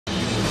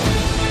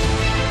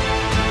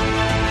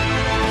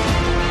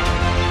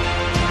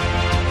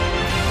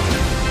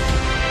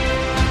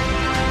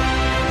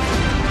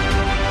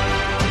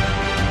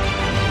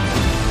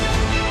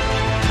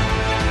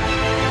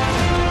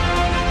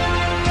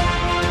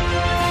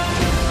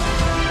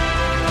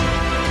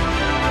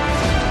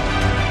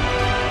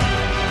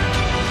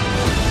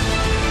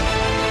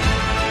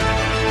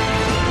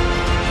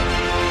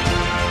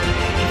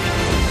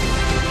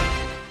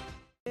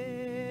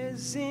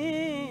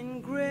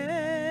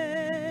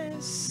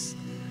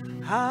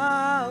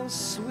How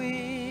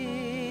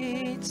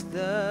sweet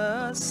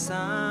the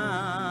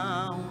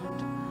sound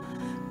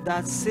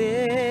that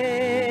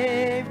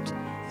saved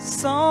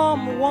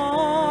someone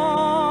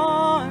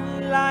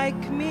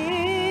like me.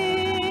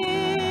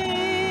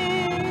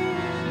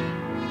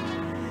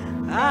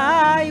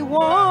 I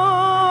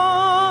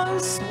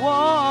once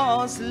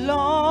was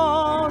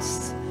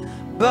lost,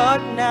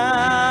 but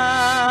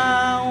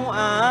now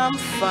I'm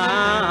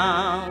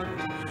found.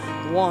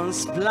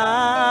 Once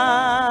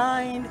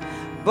blind,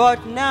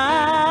 but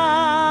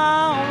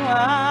now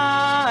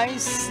I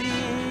see.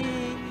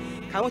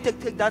 Can we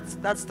take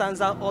that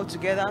stanza all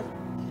together?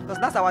 Because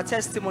that's our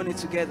testimony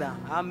together.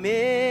 Amazing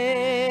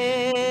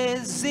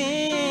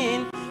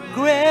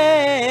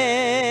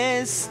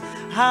grace,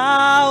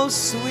 how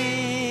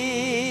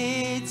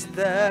sweet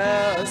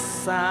the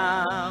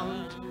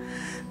sound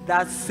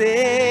that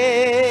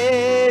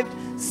saved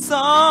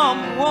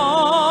someone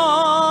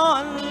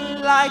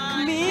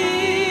like me.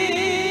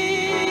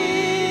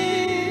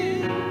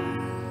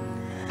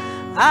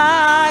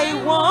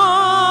 I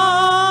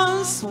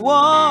once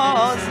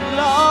was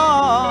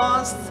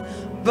lost,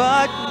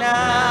 but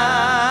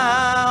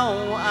now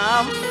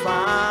I'm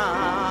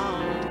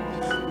found.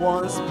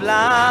 Once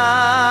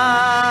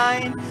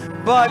blind,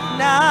 but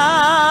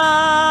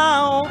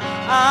now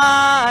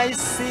I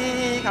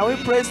see. Can we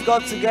praise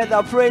God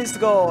together? Praise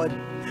God.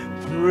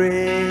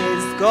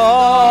 Praise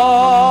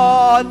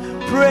God.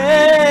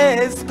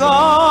 Praise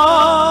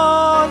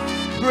God.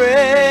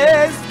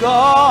 Praise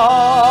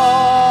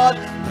God.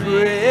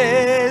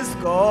 Praise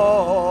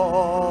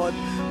God.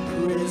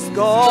 Praise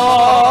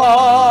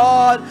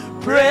God.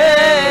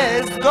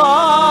 Praise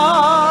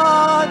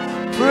God.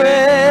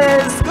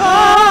 Praise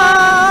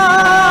God.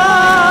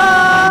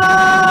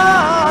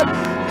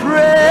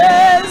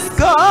 Praise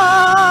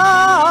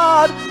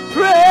God.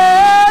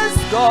 Praise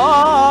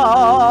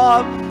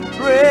God.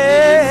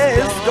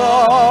 Praise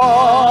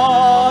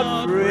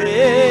God.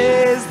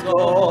 Praise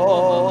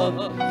God.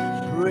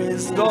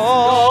 Praise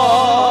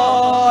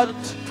God.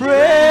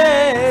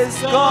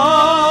 Praise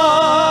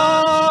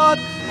God.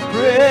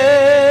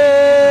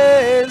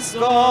 Praise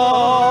God.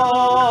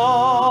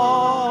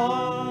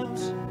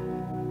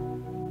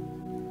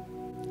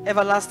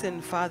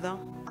 Everlasting Father,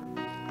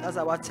 that's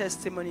our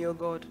testimony, O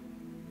God.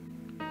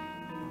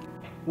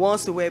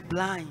 Once we were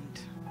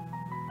blind,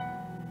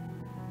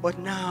 but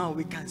now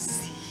we can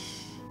see.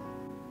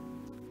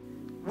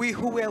 We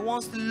who were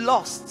once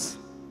lost,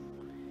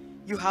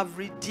 you have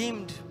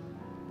redeemed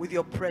with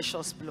your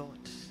precious blood.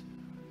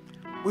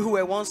 We who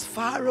were once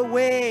far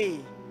away,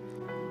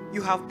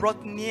 you have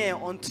brought near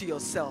unto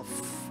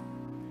yourself.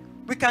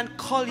 We can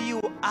call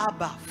you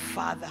Abba,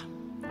 Father.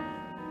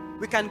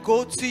 We can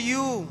go to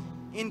you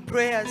in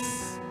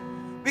prayers.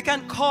 We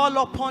can call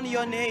upon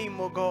your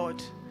name, O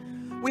God.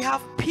 We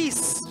have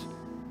peace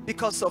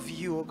because of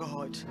you, O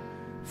God.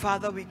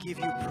 Father, we give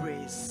you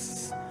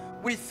praise.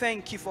 We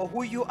thank you for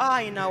who you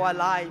are in our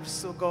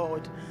lives, O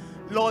God.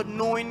 Lord,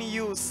 knowing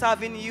you,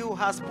 serving you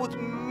has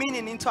put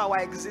meaning into our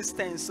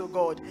existence, oh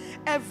God.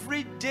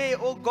 Every day,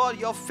 oh God,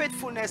 your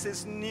faithfulness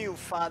is new,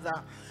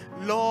 Father.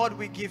 Lord,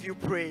 we give you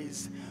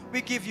praise. We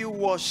give you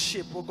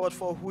worship, oh God,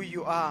 for who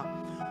you are.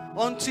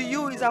 Unto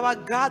you is our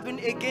gathering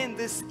again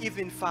this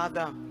evening,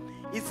 Father.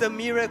 It's a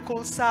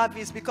miracle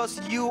service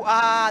because you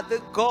are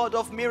the God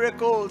of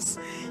miracles.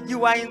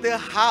 You are in the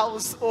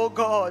house, oh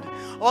God.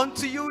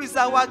 Unto you is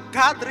our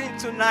gathering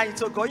tonight,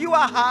 oh God. You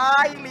are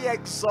highly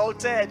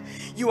exalted.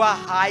 You are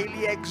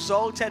highly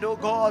exalted, oh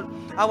God.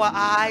 Our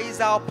eyes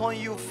are upon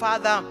you,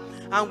 Father.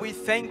 And we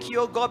thank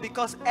you, oh God,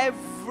 because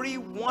every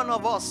one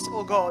of us,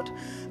 oh God,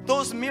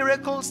 those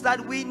miracles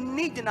that we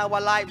need in our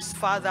lives,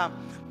 Father,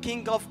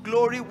 King of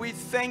glory, we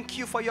thank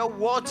you for your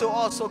word to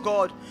us, oh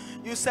God.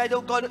 You said, oh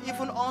God,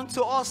 even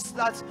unto us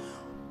that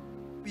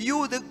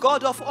you, the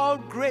God of all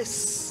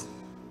grace,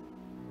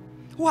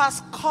 who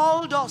has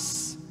called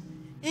us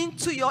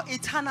into your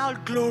eternal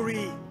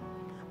glory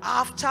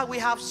after we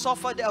have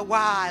suffered a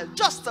while,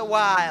 just a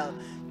while,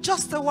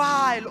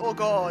 oh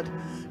God.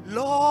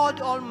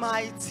 Lord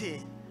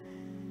Almighty,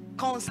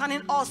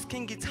 concerning us,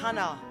 King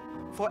Eternal,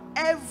 for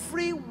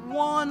every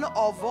one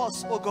of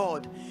us, oh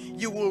God,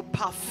 you will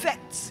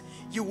perfect,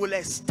 you will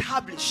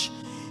establish,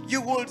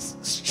 you will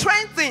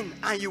strengthen,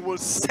 and you will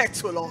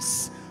settle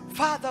us.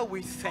 Father,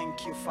 we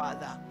thank you,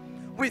 Father.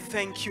 We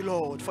thank you,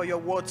 Lord, for your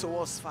word to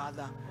us,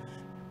 Father.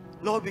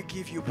 Lord, we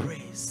give you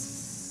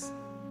praise.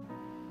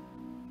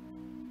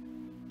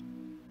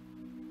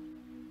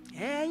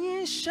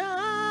 Inshallah,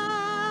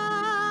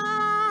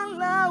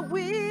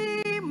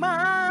 we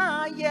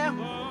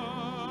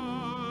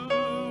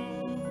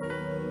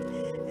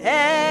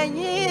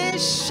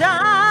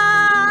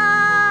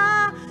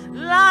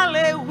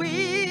le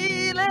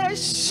wile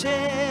she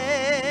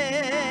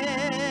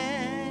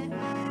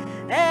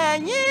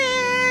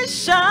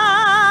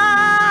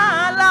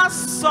la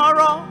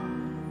sorrow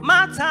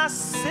mata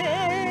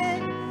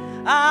se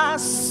a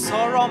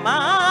sorrow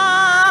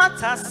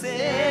mata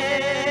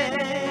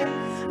se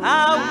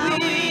a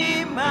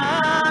we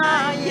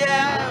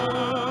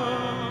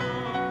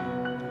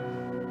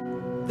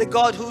The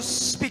God who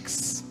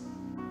speaks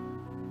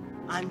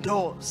and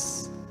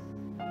does.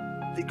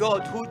 The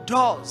God who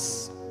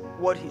does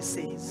what he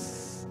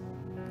says.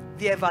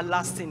 The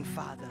everlasting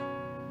Father.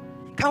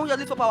 Can we just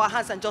lift up our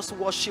hands and just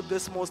worship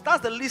this most?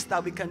 That's the least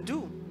that we can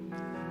do.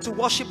 To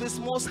worship this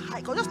most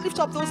high God. Just lift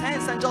up those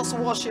hands and just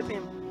worship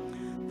him.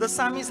 The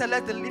psalmist said,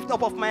 let the lift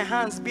up of my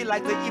hands be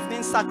like the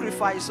evening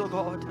sacrifice, oh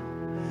God.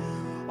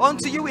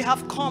 Unto you we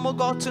have come, oh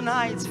God,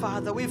 tonight,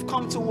 Father. We've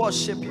come to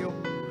worship you.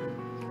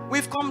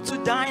 We've come to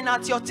dine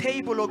at your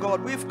table, oh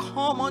God. We've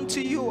come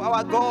unto you,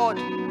 our God,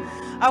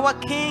 our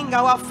King,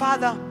 our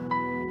Father,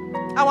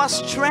 our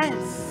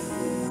strength.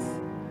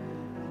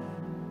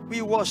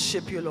 We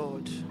worship you,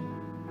 Lord.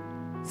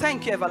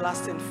 Thank you,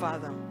 everlasting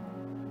Father.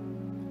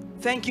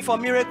 Thank you for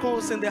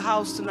miracles in the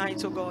house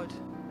tonight, oh God.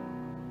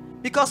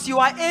 Because you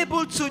are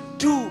able to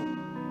do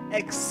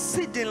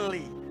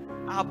exceedingly,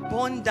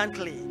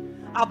 abundantly,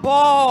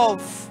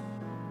 above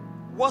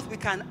what we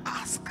can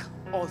ask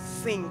or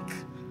think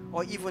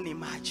or even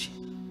imagine.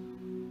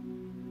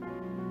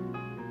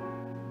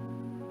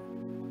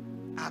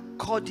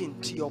 According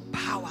to your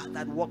power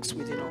that works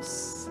within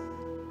us.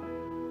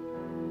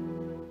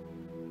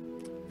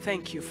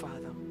 Thank you,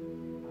 Father.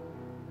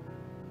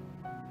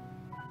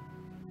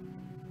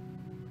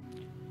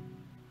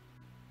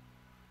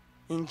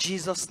 In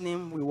Jesus'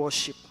 name we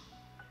worship.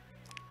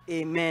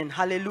 Amen.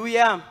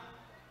 Hallelujah.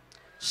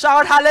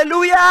 Shout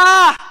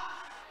hallelujah.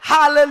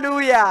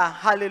 Hallelujah.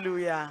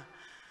 Hallelujah.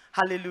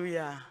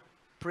 Hallelujah.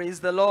 Praise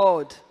the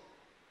Lord.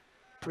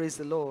 Praise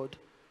the Lord.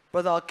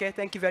 Brother Oke,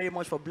 thank you very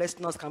much for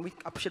blessing us. Can we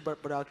appreciate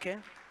Brother Oke?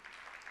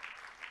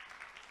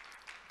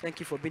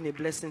 Thank you for being a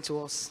blessing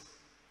to us.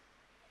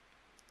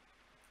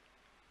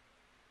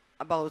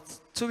 About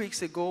 2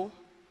 weeks ago,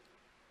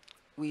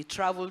 we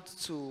traveled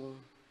to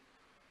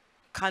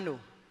Kano.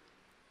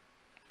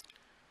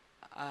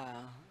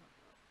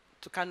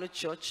 To Kano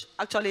Church.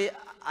 Actually,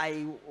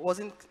 I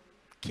wasn't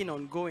keen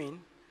on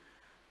going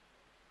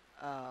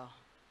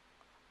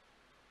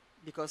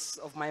because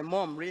of my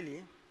mom,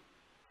 really,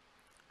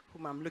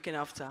 whom I'm looking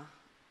after.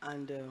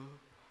 And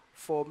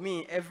for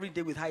me, every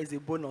day with her is a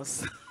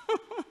bonus.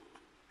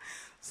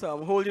 So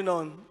I'm holding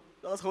on,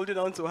 just holding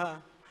on to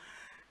her,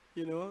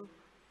 you know.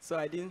 So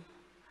I didn't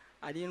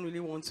really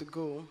want to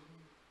go.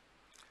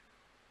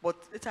 But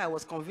later I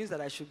was convinced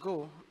that I should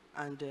go,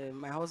 and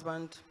my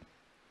husband.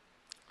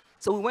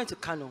 So we went to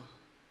Kano.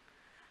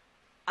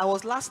 I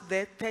was last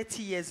there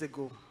 30 years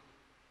ago.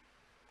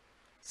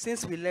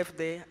 Since we left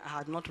there, I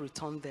had not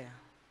returned there.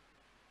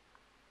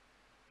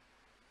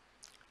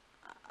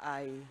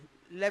 I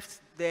left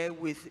there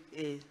with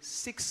a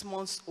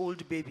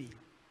 6-month-old baby.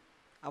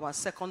 Our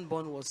second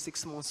born was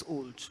 6 months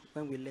old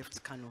when we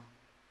left Kano.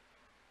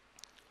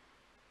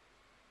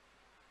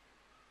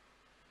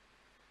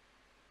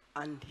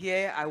 And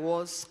here I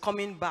was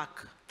coming back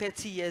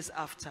 30 years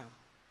after.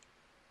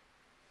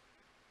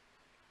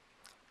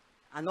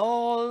 And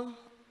all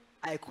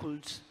I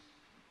could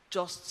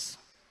just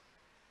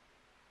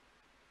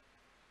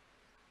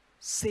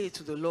say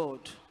to the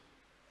Lord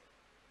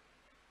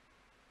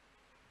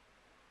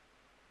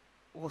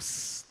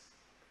was,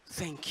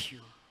 thank you.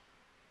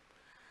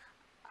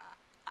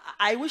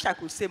 I wish I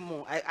could say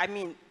more. I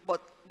mean,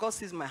 but God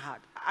sees my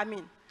heart. I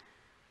mean,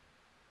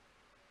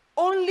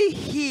 only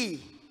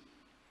He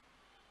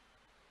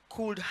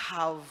could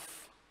have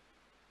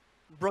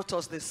brought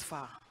us this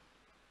far.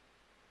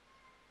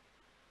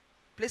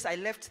 Place I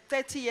left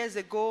 30 years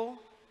ago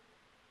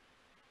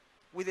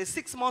with a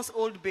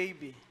 6-month-old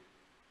baby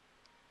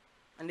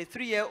and a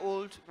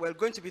 3-year-old, well,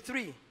 going to be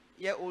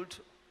 3-year-old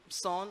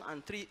son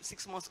and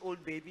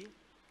 6-month-old baby,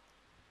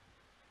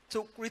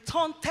 to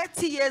return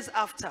 30 years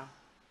after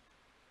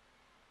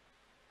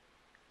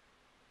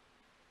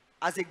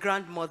as a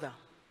grandmother.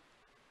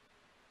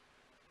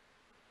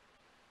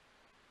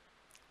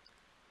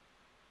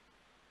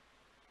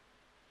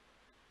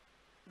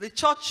 The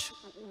church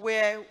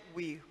where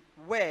we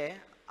were,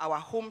 our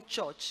home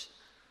church,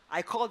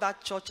 I call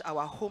that church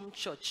our home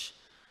church.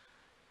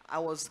 I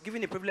was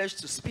given the privilege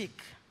to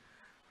speak.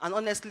 And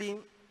honestly,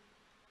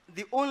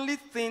 the only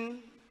thing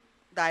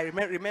that I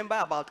remember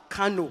about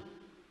Kano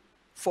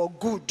for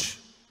good,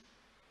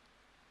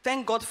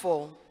 thank God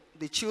for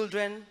the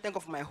children, thank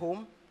God for my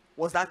home,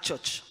 was that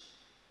church.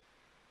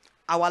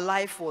 Our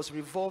life was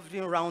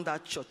revolving around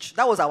that church.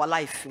 That was our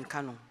life in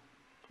Kano.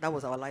 That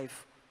was our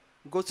life.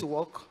 Go to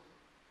work,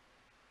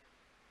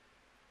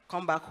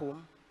 come back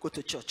home, go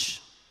to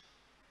church.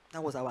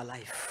 That was our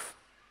life.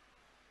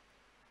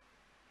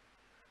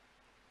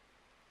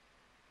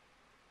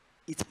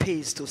 It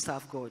pays to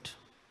serve God.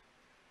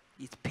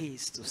 It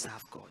pays to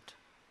serve God.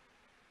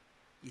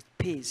 It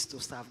pays to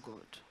serve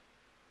God.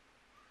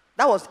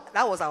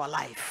 That was our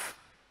life.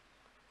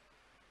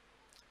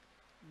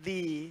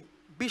 The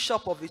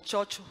bishop of the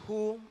church,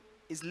 who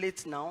is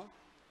late now,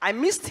 I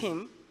missed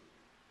him,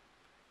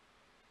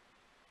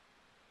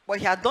 but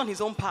he had done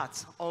his own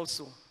part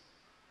also.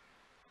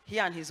 He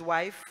and his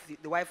wife,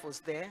 the wife was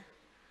there.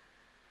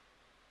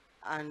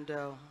 And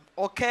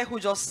Oke, who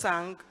just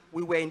sang,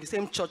 we were in the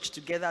same church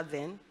together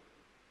then.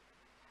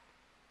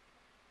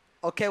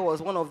 Okay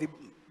was one of the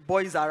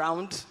boys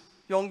around,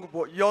 young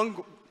boy,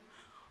 young.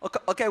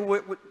 Okay,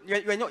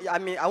 you're not, I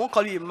mean, I won't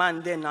call you a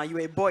man then. Now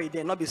you're a boy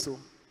then. Not be so.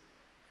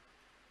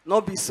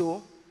 Not be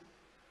so.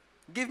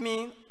 Give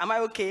me. Am I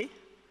okay?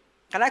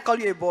 Can I call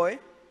you a boy?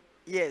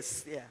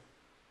 Yes. Yeah.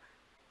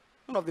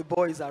 One of the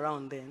boys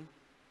around then.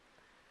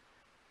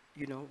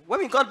 You know, when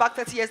we got back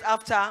 30 years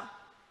after,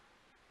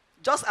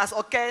 just as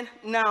okay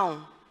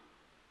now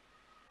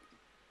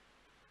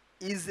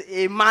is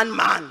a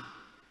man.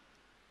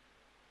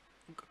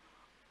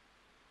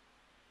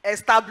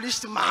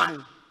 Established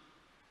man.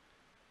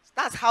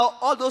 That's how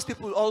all those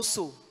people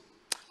also.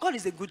 God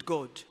is a good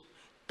God.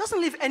 Doesn't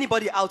leave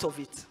anybody out of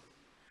it.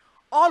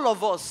 All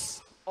of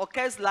us,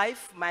 Okay's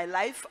life, my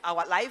life,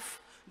 our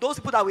life, those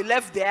people that we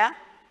left there,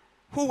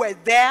 who were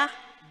there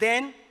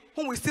then,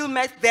 whom we still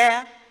met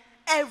there,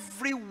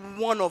 every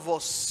one of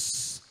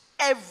us,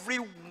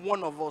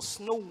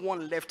 no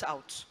one left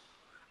out.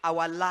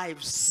 Our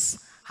lives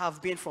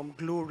have been from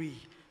glory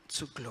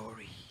to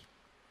glory.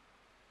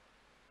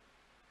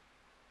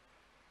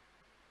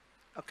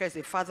 Okay, as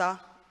a father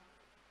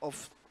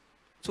of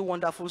 2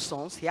 wonderful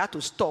sons, he had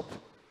to stop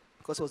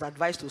because he was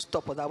advised to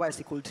stop, otherwise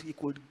he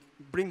could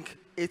bring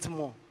 8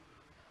 more.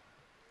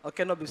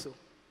 Okay, not be so.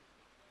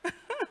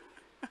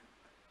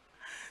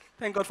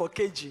 Thank God for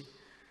KG,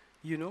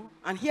 you know.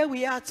 And here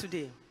we are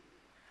today.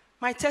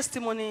 My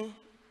testimony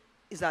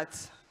is that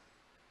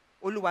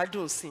Oluwa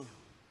don't sin.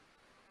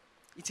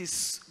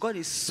 God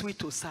is sweet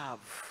to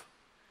serve.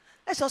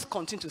 Let's just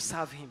continue to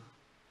serve him.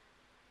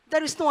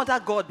 There is no other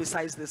God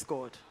besides this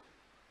God.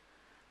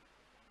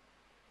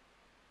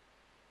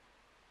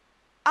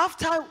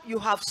 After you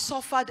have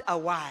suffered a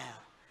while,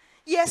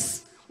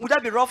 yes, would there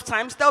be rough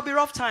times? There will be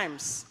rough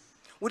times.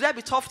 Would there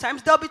be tough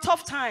times? There will be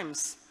tough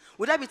times.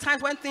 Would there be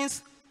times when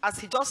things, as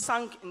he just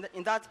sang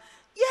in that,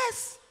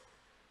 yes,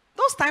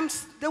 those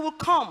times, they will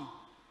come.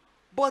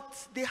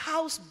 But the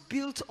house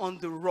built on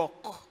the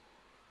rock,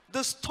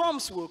 the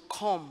storms will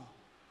come,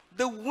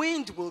 the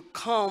wind will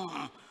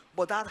come,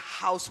 but that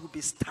house will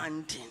be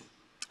standing.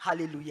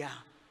 Hallelujah.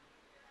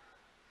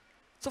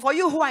 So for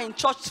you who are in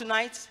church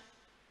tonight,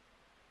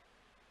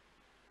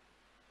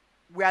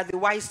 we are the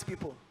wise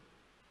people.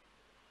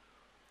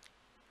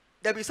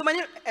 There'll be so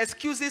many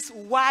excuses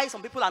why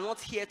some people are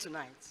not here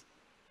tonight.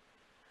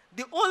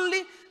 The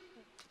only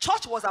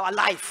church was our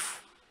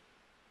life.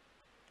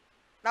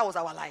 That was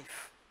our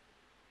life.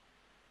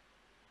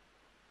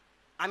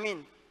 I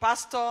mean,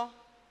 pastor,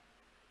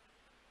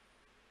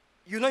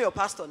 you know your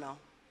pastor now,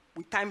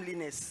 with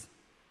timeliness.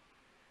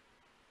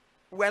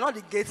 We're not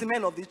the gate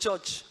men of the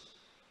church.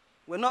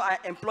 We're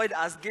not employed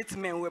as gate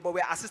men, but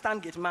we're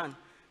assistant gate man.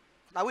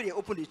 Now we they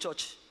open the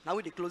church. Now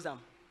we they close them.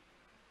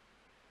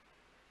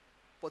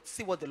 But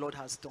see what the Lord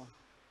has done.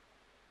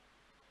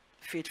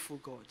 Faithful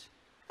God.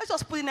 Let's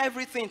just put in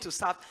everything to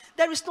serve.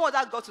 There is no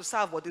other God to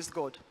serve but this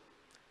God.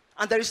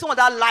 And there is no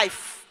other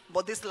life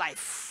but this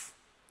life.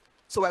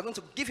 So we're going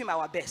to give him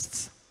our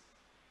best.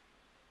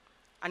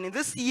 And in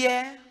this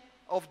year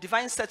of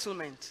divine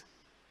settlement,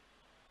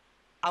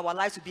 our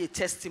lives will be a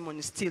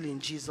testimony still in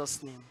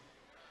Jesus' name.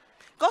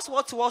 God's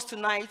word to us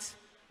tonight,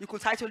 you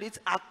could title it,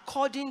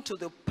 according to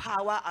the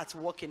power at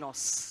work in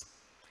us.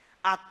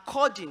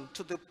 According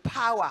to the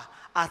power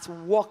at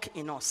work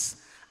in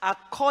us.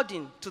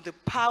 According to the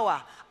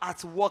power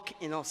at work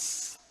in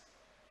us.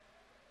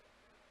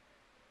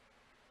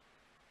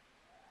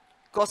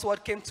 God's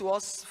word came to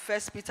us, 1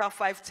 Peter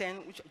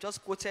 5:10, which I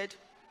just quoted.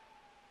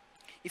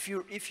 If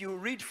you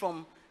read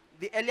from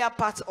the earlier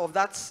part of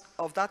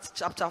that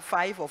chapter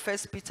 5 of 1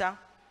 Peter,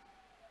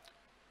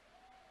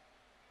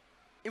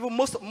 even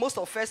most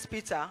of 1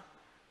 Peter,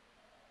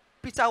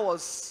 Peter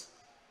was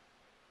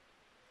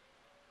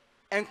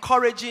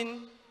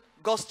encouraging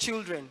God's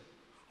children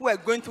who were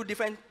going through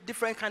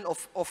different kind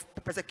of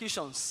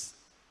persecutions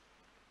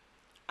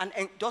and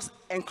just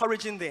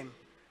encouraging them.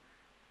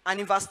 And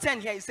in verse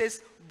 10 here it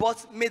says,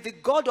 but may the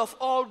God of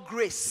all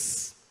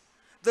grace,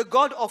 the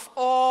God of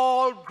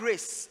all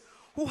grace,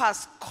 who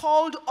has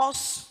called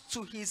us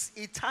to his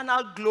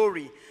eternal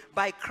glory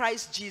by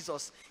Christ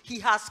Jesus. He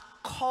has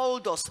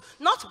called us,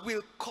 not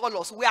will call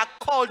us. We are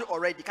called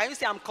already. Can you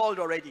say I'm called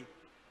already?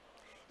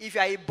 If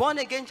you are a born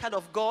again child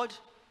of God,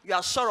 you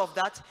are sure of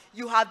that.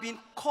 You have been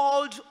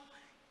called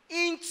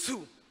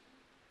into.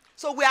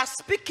 So we are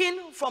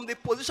speaking from the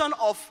position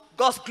of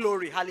God's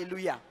glory.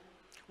 Hallelujah.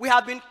 We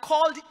have been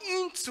called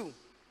into.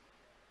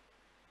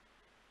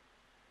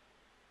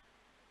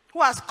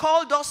 Who has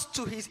called us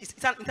to his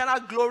eternal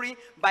glory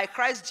by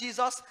Christ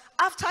Jesus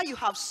after you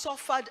have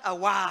suffered a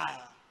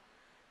while.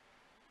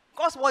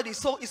 God's word is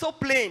so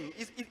plain.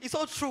 It's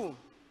so true.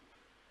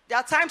 There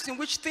are times in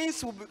which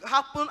things will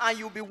happen and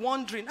you'll be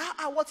wondering,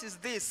 what is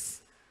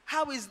this?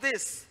 How is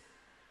this?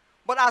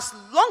 But as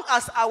long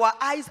as our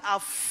eyes are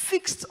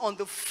fixed on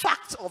the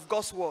fact of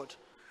God's word,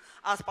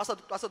 as Pastor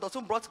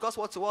Dotun brought God's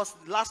word to us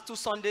the last 2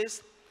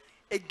 Sundays,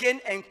 again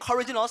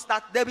encouraging us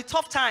that there'll be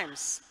tough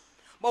times.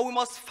 But we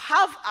must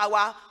have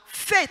our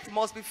faith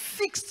must be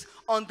fixed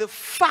on the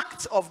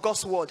fact of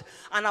God's word.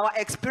 And our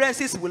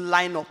experiences will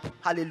line up.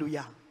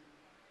 Hallelujah.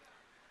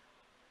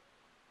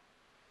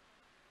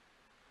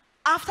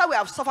 After we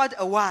have suffered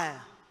a while,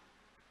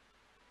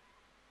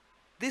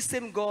 this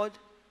same God,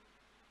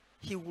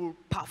 he will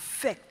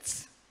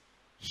perfect,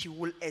 he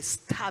will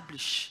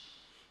establish,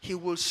 he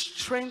will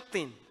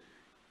strengthen,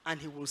 and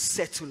he will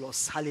settle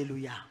us.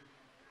 Hallelujah.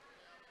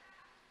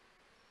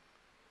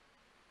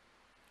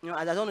 You know,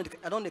 I don't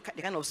know the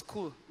kind of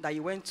school that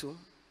you went to,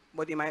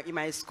 but in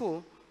my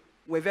school,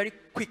 we're very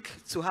quick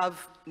to have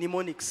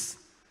mnemonics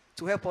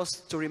to help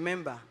us to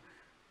remember.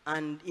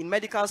 And in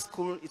medical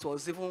school, it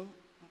was even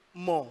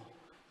more,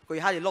 because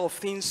you had a lot of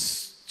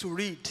things to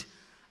read.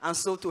 And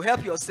so to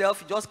help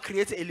yourself, you just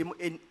create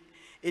a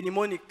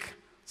mnemonic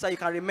so you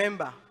can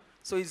remember.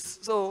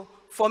 So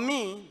for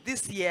me,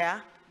 this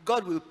year,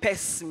 God will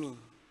PESS me.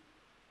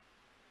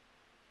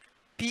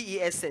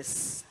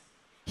 PESS.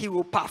 He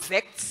will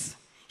perfect,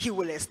 he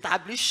will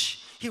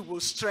establish, he will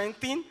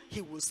strengthen,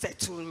 he will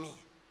settle me.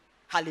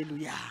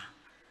 Hallelujah.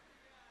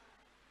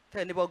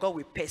 Tell anybody, God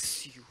will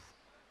PESS you.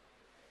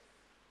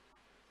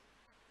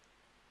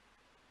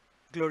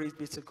 Glory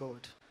be to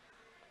God.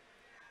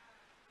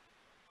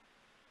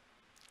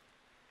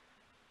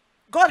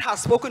 God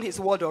has spoken his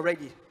word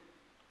already.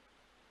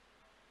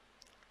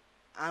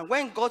 And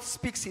when God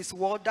speaks his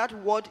word, that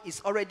word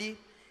is already,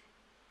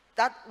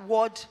 that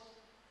word,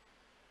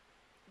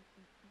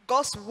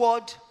 God's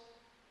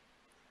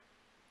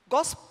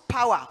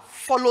power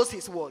follows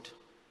his word.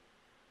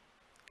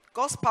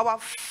 God's power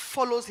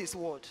follows his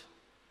word.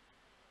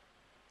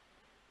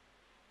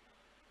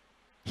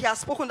 He has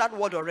spoken that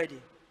word already.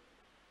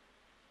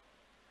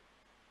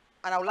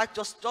 And I would like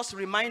just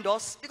remind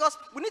us, because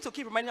we need to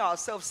keep reminding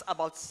ourselves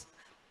about,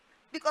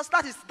 because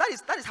that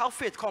is how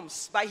faith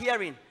comes, by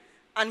hearing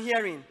and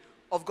hearing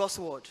of God's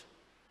word.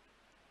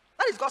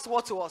 That is God's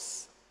word to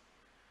us.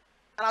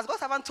 And as God's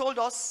servant told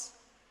us,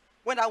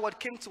 when that word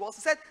came to us,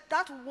 he said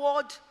that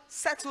word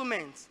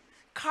settlement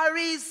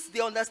carries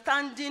the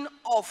understanding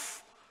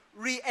of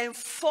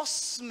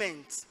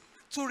reinforcement,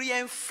 to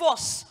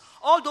reinforce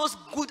all those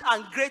good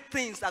and great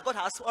things that God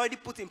has already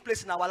put in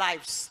place in our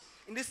lives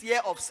in this year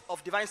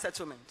of divine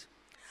settlement.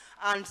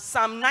 And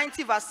Psalm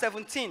 90 verse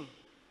 17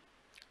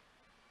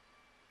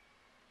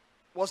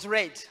 was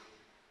read.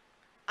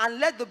 And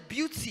let the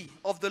beauty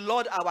of the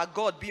Lord our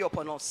God be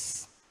upon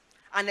us,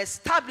 and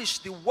establish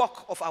the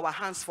work of our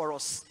hands for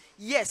us.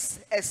 Yes,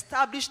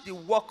 establish the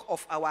work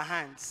of our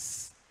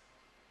hands.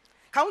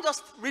 Can we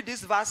just read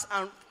this verse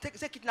and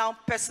take it now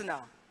personal?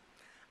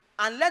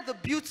 And let the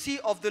beauty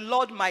of the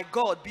Lord my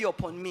God be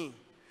upon me,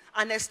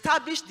 and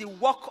establish the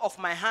work of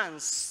my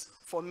hands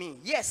for me.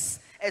 Yes,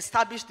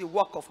 establish the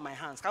work of my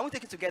hands. Can we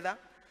take it together?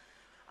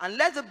 And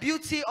let the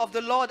beauty of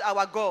the Lord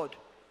our God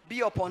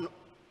be upon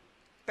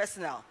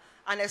personal,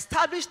 and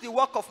establish the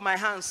work of my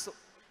hands.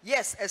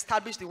 Yes,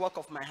 establish the work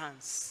of my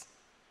hands.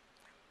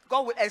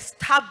 God will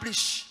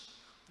establish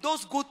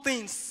those good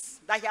things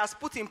that he has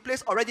put in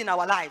place already in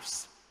our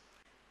lives.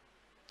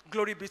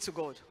 Glory be to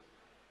God.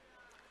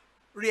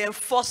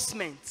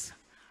 Reinforcement,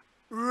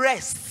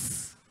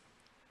 rest,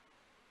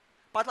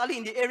 particularly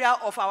in the area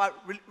of our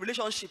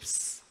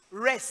relationships.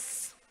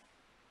 Rest.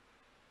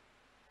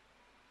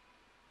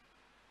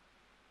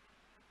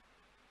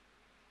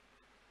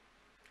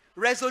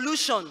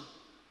 Resolution.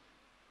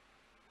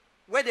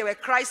 Where there were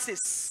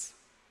crises,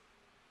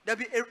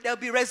 there'll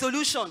be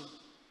resolution.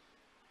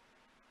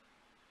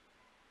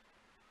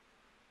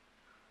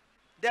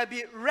 There'll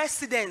be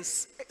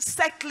residence,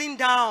 settling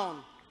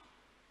down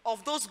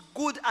of those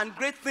good and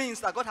great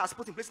things that God has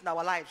put in place in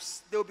our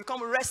lives. They will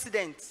become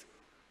resident.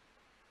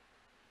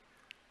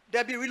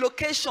 There'll be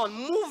relocation,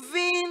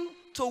 moving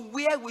to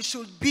where we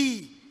should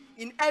be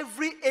in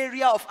every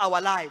area of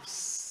our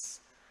lives.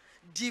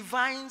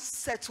 Divine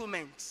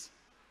settlement.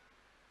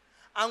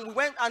 And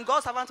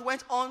God's servant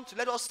went on to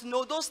let us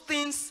know those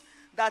things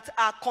that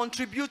are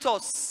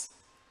contributors.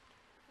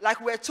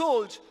 Like we're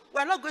told,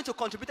 we're not going to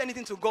contribute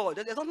anything to God.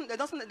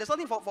 There's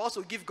nothing for us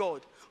to give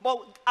God.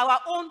 But our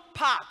own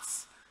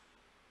parts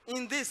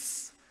in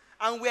this.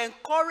 And we're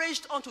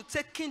encouraged onto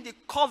taking the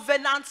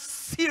covenant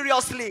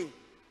seriously.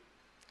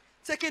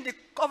 Taking the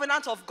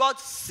covenant of God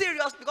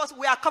serious, because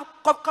we are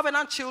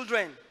covenant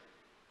children.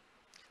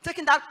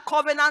 Taking that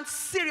covenant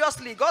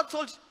seriously. God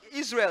told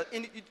Israel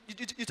in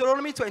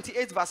Deuteronomy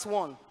 28 verse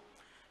 1.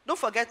 Don't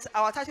forget,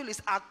 our title is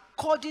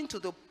according to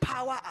the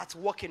power at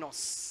work in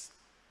us.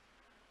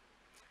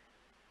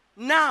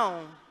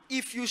 Now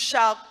it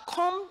shall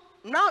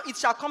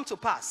come to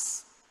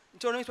pass.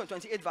 Deuteronomy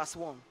 28 verse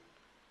 1.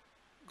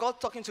 God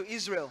talking to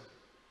Israel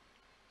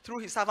through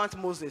his servant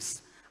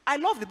Moses. I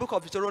love the book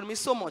of Deuteronomy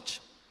so much,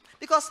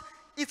 because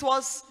it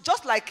was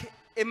just like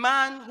a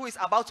man who is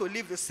about to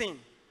leave the scene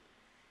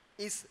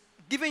is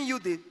giving you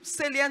the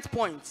salient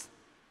point.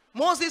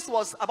 Moses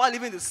was about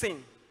leaving the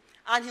scene,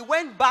 and he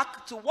went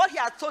back to what he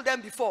had told them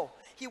before.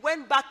 He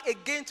went back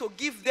again to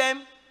give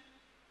them,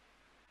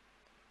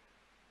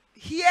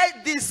 hear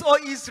this, O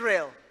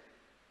Israel.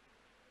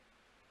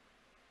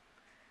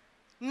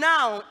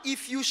 Now it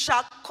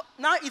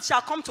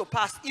shall come to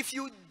pass, if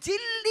you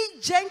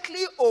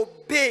diligently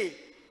obey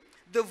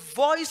the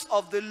voice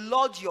of the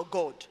Lord your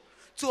God,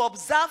 to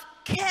observe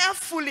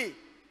carefully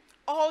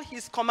all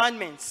his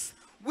commandments,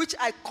 which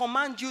I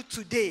command you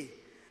today,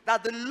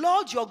 that the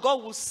Lord your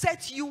God will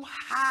set you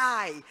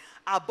high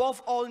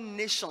above all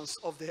nations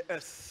of the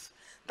earth.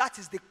 That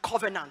is the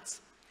covenant.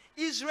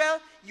 Israel,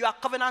 you are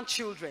covenant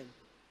children.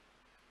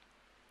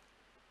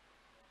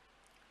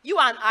 You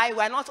and I, we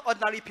are not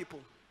ordinary people.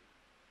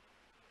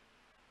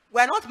 We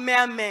are not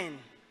mere men.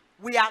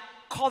 We are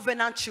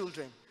covenant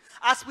children.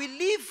 As we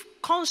live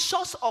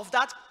conscious of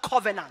that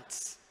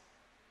covenant,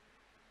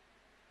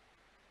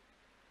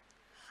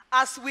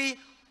 as we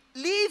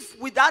live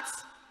with that,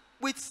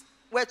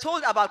 we're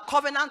told about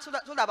covenant,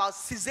 told about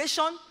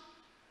cessation.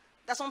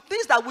 There's some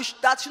things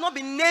that should not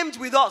be named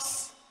with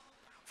us,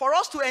 for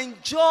us to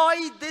enjoy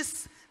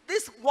this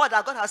word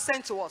that God has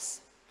sent to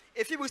us.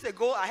 A few weeks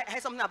ago, I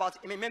heard something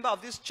about a member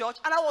of this church,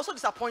 and I was so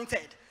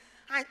disappointed.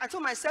 I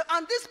told myself,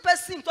 and this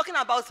person talking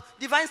about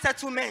divine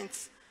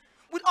settlement,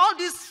 with all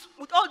this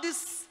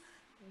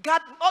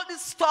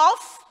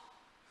stuff,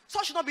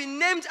 so should not be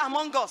named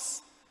among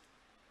us.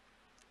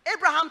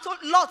 Abraham told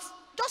Lot,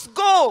 just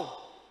go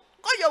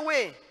your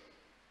way.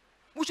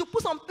 We should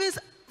put some things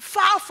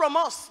far from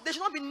us. They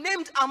should not be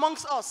named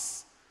amongst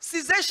us.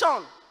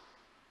 Cessation.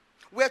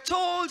 We're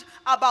told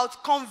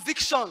about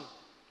conviction,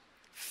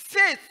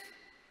 faith.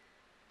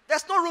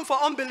 There's no room for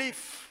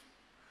unbelief.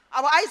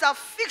 Our eyes are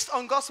fixed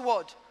on God's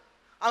word.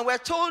 And we're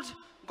told,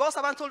 God's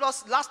servant told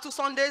us last 2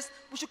 Sundays,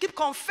 we should keep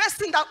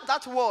confessing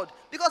that word,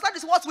 because that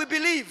is what we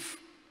believe.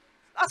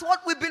 That's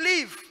what we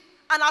believe.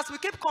 And as we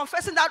keep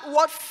confessing that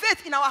word,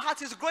 faith in our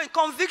hearts is growing.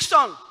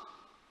 Conviction.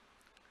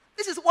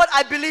 This is what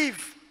I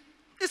believe.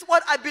 This is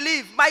what I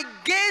believe. My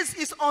gaze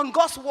is on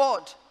God's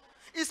word.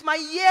 It's my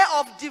year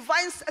of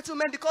divine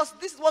settlement, because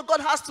this is what God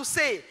has to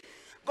say.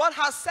 God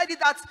has said it,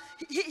 that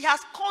he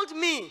has called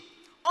me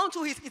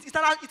unto his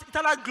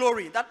eternal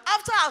glory. That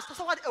after I've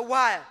suffered a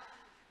while,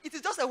 it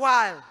is just a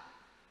while,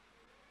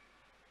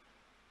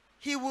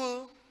 he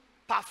will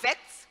perfect,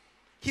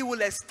 he will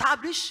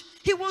establish,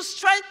 he will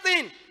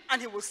strengthen,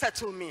 and he will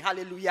settle me.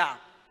 Hallelujah.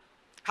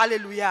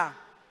 Hallelujah.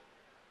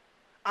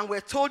 And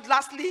we're told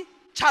lastly,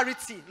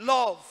 charity,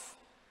 love.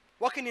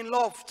 Walking in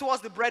love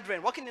towards the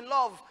brethren. Walking in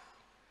love.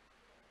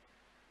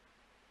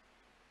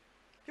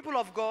 People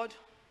of God,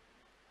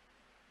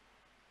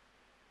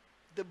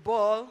 the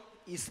ball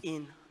is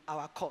in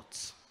our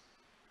court.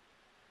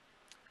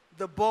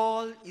 The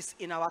ball is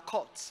in our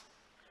court.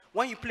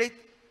 When you play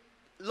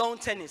lawn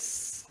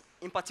tennis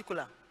in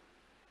particular,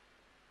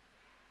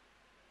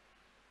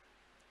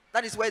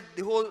 that is where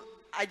the whole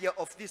idea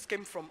of this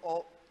came from,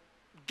 or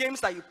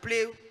games that you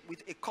play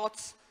with a court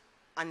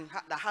and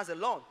that has a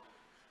lawn,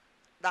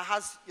 that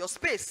has your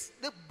space.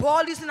 The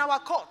ball is in our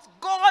court.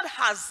 God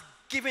has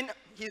given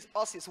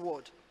us his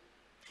word.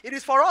 It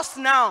is for us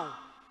now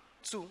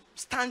to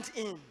stand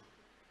in.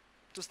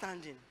 To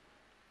stand in.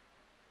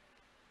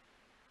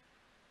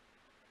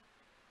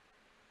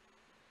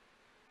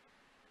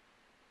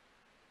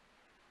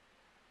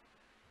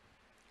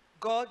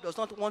 God does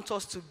not want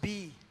us to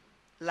be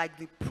like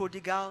the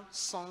prodigal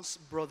son's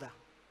brother.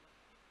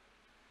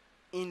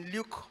 In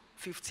Luke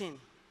 15.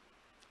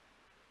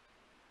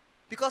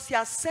 Because he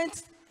has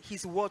sent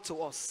his word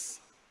to us.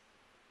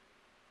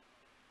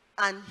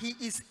 And he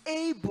is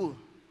able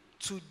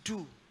to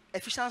do.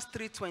 Ephesians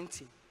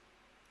 3:20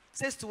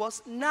 says to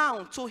us,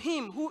 now to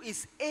him who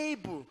is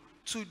able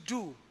to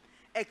do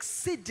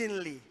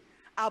exceedingly,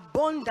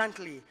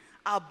 abundantly,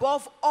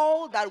 above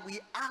all that we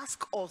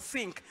ask or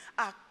think,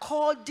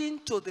 according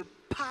to the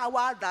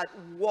power that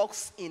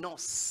works in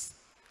us.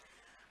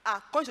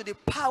 According to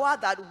the power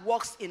that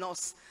works in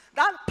us.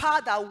 That power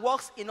that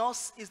works in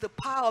us is the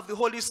power of the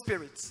Holy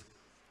Spirit.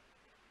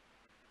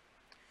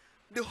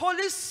 The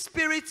Holy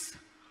Spirit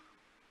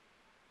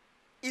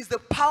is the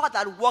power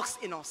that works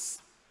in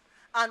us.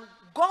 And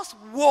God's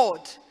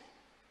word,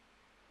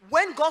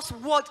 when God's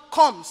word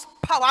comes,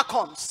 power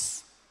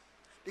comes.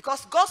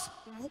 Because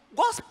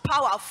God's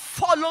power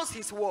follows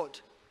his word.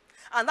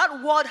 And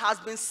that word has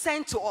been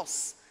sent to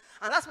us.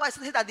 And that's why I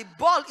say that the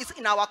ball is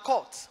in our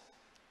court.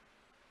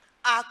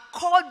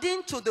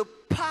 According to the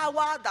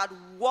power that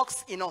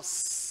works in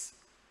us.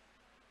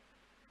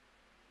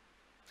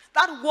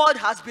 That word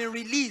has been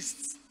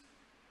released.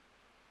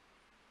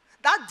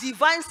 That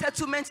divine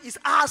settlement is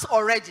ours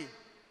already.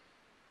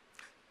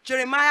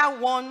 Jeremiah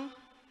 1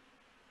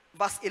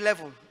 verse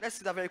 11. Let's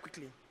see that very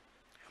quickly.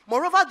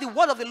 Moreover, the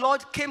word of the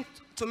Lord came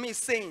to me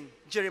saying,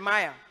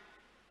 Jeremiah,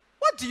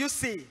 what do you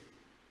see?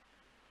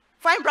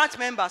 Fine branch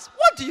members,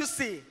 what do you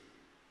see?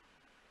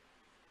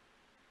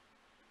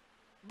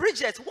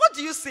 Bridget, what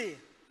do you see?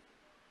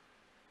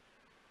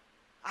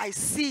 I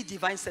see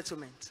divine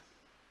settlement.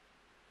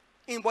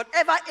 In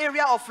whatever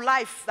area of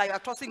life that you are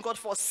trusting God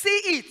for, see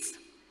it.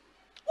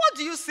 What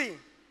do you see?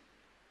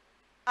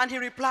 And he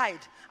replied,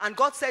 and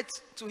God said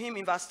to him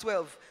in verse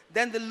 12,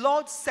 then the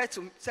Lord said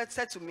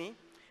to me,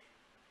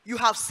 you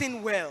have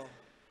seen well,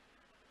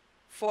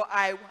 for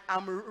I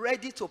am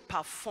ready to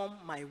perform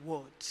my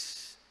word.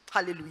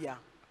 Hallelujah.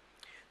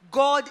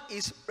 God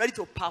is ready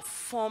to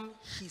perform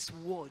his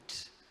word.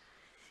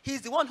 He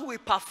is the one who will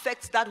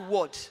perfect that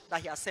word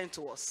that he has sent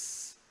to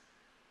us.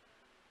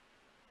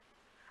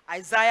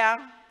 Isaiah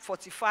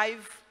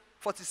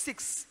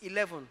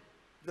 46:11,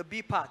 the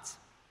B part.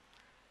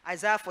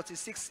 Isaiah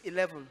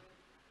 46:11,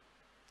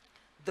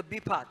 the B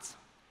part.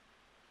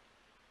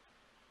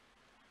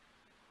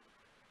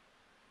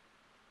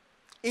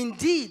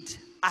 Indeed,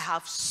 I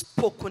have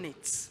spoken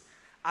it.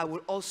 I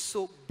will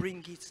also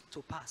bring it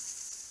to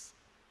pass.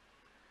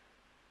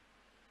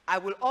 I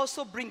will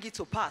also bring it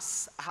to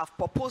pass. I have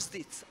proposed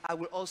it. I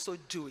will also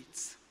do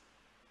it.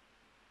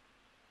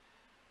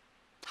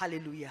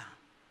 Hallelujah.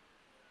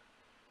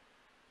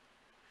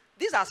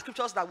 These are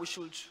scriptures that we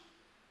should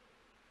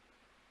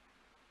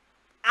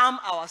arm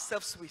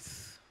ourselves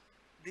with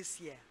this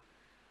year.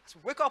 As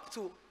we wake up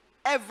to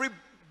every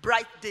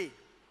bright day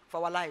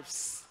for our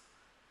lives.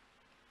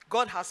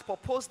 God has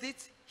proposed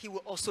it. He will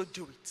also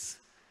do it.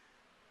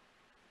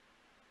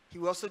 He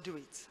will also do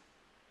it.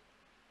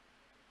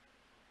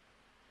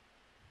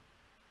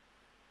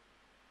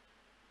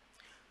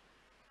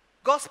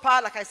 God's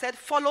power, like I said,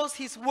 follows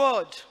his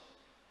word.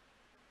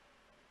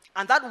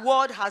 And that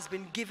word has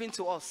been given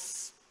to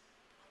us.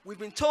 We've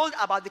been told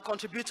about the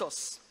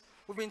contributors.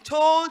 We've been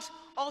told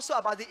also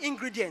about the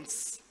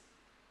ingredients.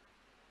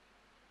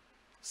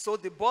 So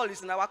the ball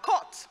is in our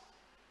court.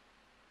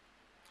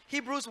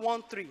 Hebrews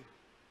 1:3.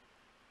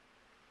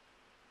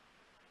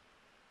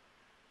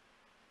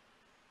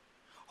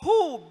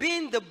 Who,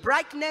 being the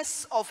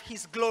brightness of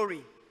his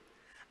glory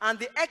and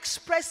the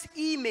express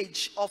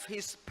image of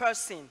his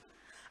person,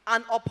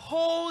 and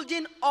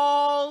upholding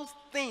all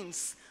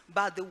things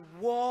by the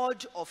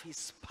word of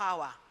his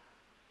power.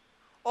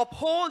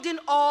 Upholding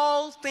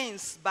all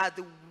things by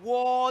the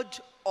word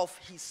of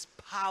his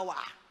power.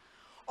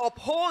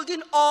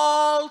 Upholding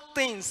all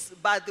things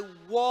by the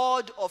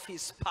word of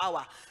his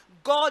power.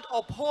 God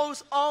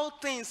upholds all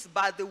things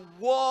by the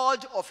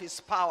word of his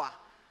power.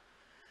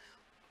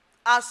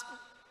 As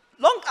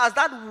long as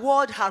that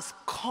word has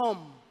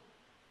come,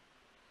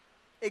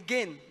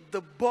 again, the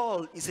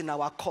ball is in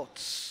our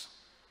courts.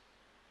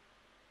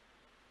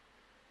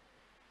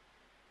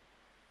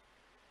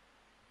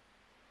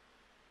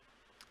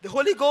 The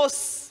Holy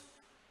Ghost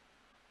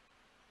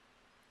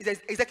is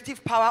the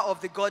executive power of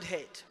the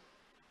Godhead.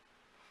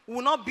 We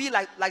will not be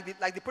like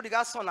the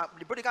prodigal son,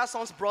 the prodigal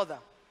son's brother.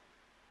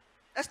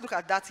 Let's look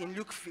at that in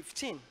Luke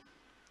 15,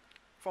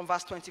 from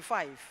verse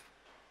 25.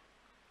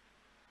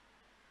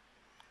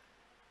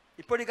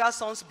 The prodigal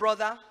son's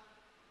brother,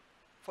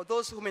 for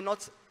those who may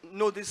not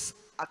know this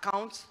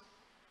account,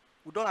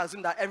 we don't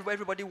assume that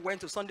everybody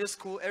went to Sunday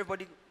school,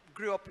 everybody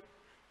grew up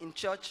in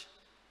church.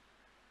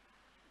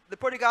 The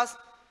prodigal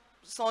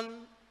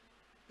son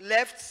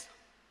left,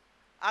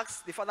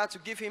 asked the father to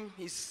give him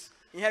his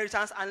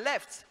inheritance, and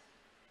left.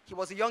 He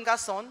was a younger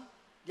son.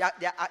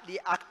 The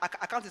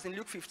account is in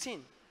Luke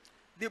 15.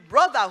 The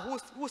brother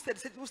who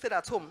stayed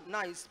at home,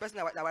 now is the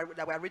person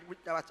that we're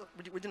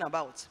reading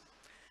about.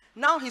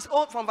 Now his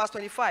old, from verse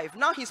 25,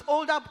 now his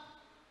older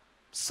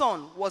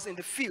son was in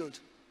the field.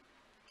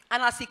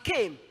 And as he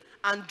came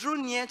and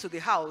drew near to the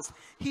house,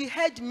 he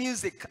heard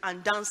music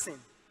and dancing.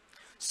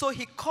 So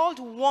he called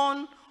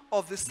one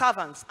of the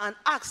servants and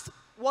asked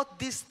what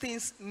these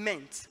things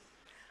meant.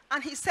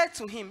 And he said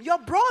to him, your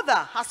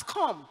brother has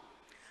come,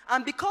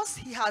 and because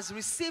he has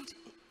received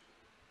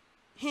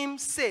him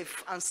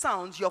safe and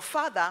sound, your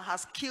father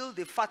has killed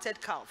the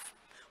fatted calf.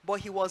 But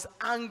he was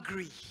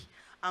angry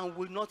and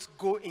would not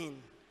go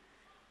in.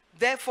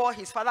 Therefore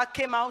his father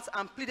came out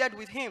and pleaded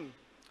with him.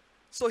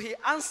 So he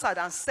answered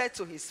and said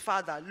to his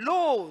father,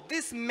 lo,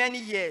 these many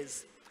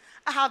years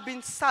I have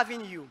been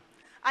serving you.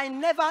 I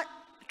never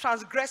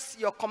transgressed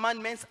your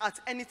commandments at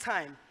any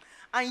time,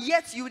 and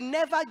yet you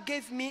never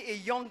gave me a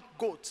young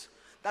goat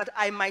that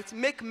I might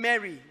make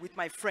merry with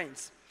my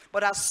friends.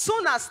 But as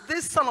soon as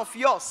this son of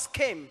yours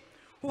came,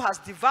 who has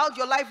devoured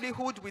your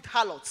livelihood with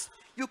harlots,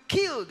 you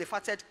killed the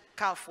fatted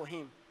calf for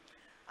him.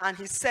 And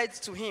he said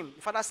to him,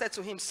 the father said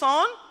to him,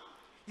 son,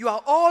 you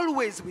are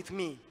always with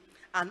me,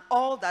 and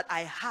all that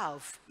I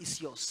have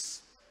is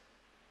yours.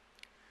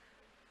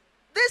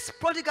 This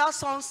prodigal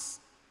son's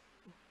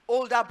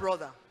older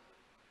brother,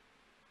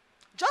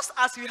 just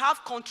as we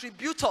have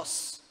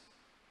contributors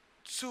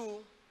to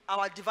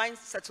our divine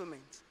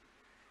settlement,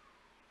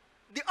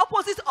 the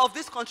opposite of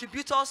these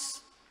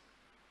contributors,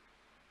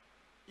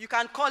 you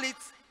can call it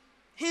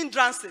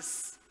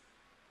hindrances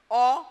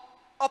or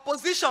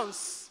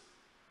oppositions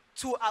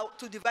to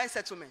divine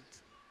settlement.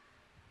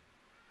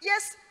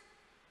 Yes,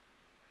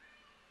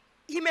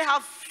 he may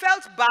have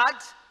felt bad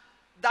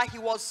that he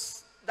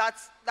was that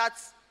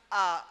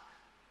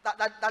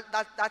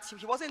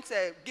he wasn't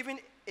given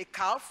a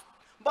calf,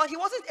 but he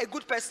wasn't a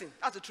good person.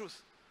 That's the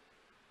truth.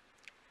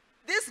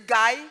 This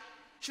guy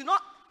should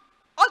not,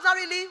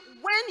 ordinarily,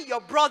 when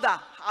your brother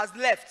has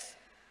left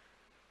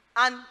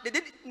and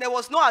there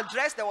was no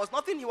address, there was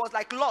nothing, he was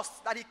like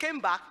lost, that he came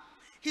back,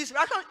 his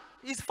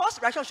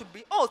first reaction should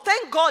be, oh,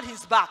 thank God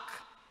he's back.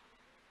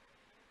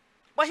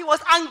 But he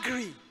was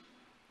angry.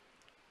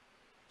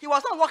 He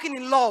was not walking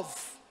in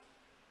love.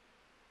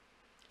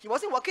 He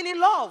wasn't walking in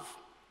love.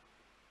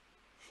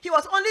 He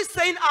was only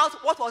saying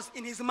out what was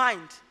in his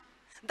mind.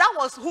 That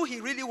was who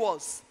he really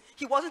was.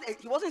 He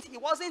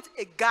wasn't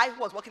a guy who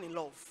was walking in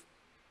love.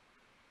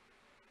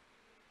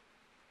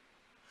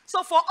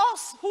 So for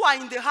us who are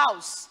in the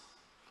house,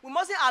 we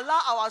mustn't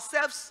allow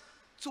ourselves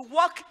to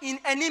walk in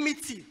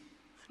enmity.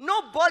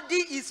 Nobody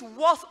is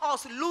worth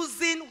us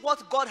losing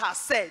what God has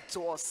said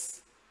to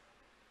us.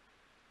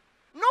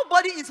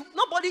 Nobody is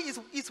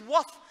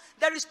worth,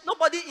 there is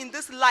nobody in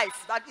this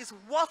life that is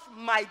worth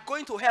my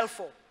going to hell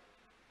for.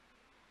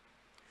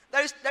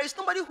 There is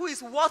nobody who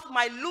is worth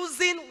my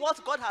losing what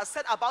God has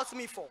said about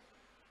me for.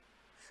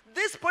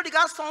 This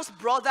prodigal son's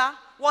brother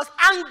was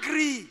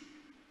angry.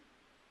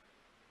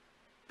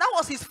 That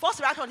was his first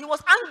reaction. He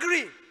was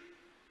angry.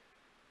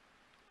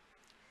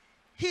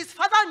 His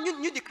father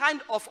knew the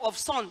kind of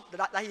son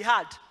that he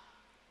had.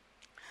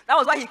 That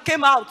was why he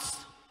came out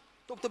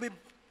to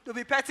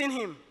be petting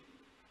him.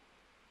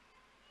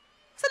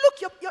 He said, look,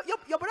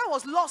 your brother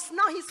was lost.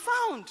 Now he's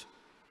found.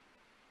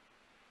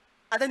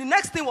 And then the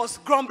next thing was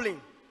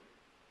grumbling.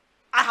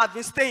 I have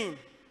been staying.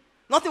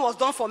 Nothing was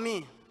done for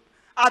me.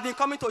 I've been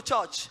coming to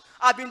church.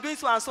 I've been doing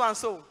so and so and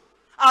so.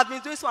 I've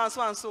been doing so and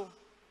so and so.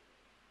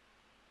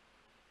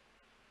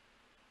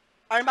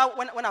 I remember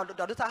when our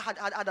daughter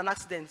had an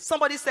accident.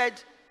 Somebody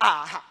said,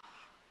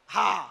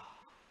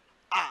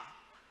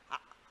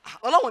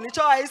 Ọlọ́run ní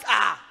choice,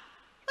 And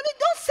they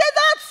don't say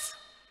that.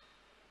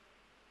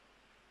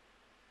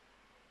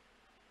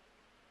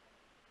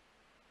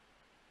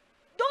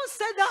 Don't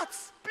say that.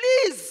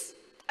 Please.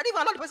 I didn't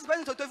even allow the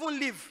person to even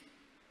leave.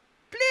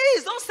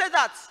 Please, don't say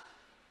that.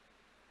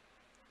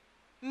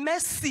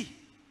 Mercy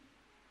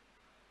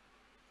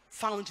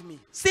found me.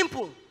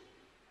 Simple.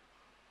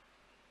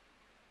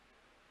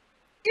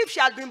 If she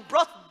had been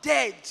brought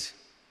dead,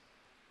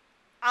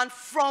 and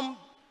from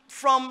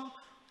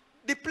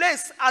the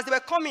place as they were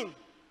coming,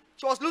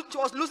 she was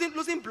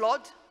losing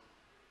blood,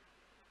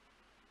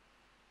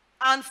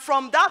 and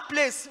from that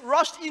place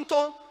rushed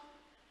into,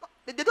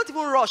 they don't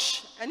even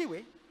rush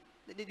anyway.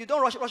 They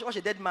don't rush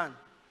a dead man.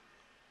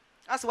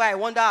 That's why I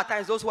wonder at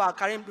times those who are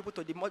carrying people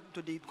to the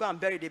go and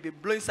bury, they be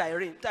blowing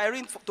siren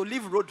to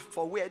leave road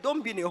for where.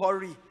 Don't be in a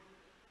hurry.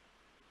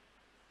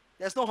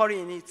 There's no hurry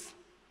in it.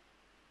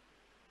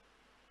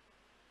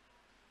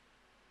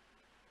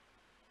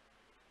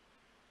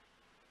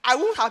 I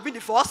won't have been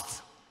the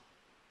first.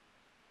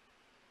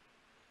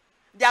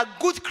 There are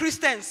good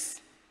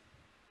Christians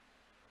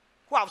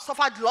who have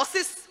suffered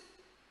losses.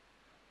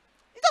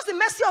 It's just the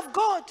mercy of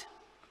God.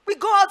 We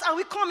go out and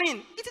we come in.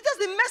 It is just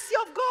the mercy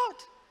of God.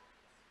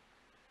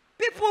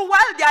 People,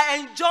 while they are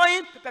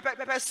enjoying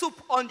pepper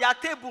soup on their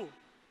table,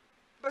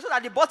 person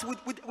that they bought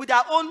with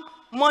their own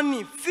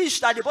money, fish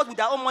that they bought with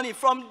their own money,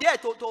 from there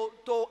to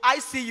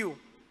ICU.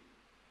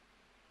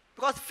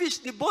 Because fish,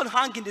 the bone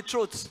hang in the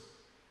throat.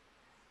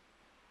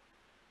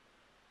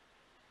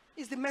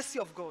 It's the mercy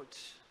of God.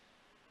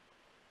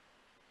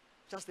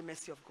 Just the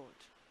mercy of God.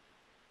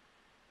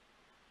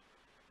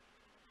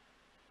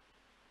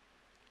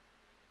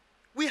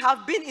 We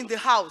have been in the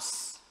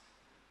house.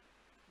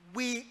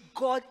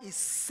 God is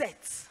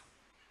set.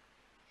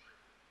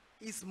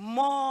 Is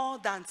more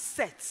than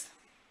set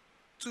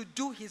to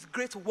do his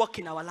great work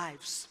in our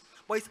lives.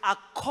 But it's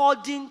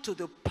according to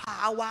the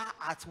power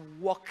at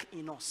work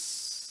in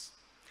us.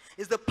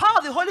 It's the power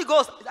of the Holy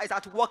Ghost that is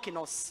at work in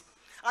us.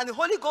 And the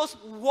Holy Ghost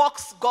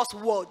works God's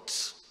word.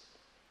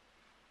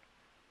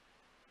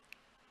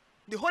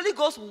 The Holy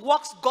Ghost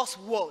works God's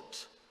word.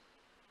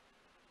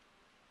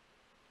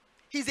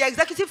 He's the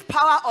executive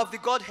power of the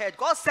Godhead.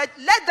 God said,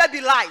 let there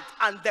be light,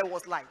 and there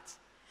was light.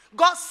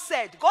 God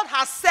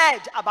has said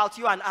about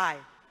you and I,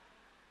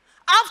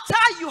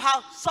 after you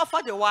have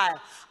suffered a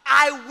while,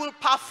 I will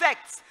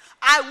perfect,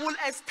 I will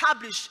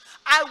establish,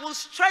 I will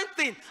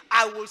strengthen,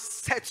 I will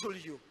settle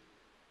you.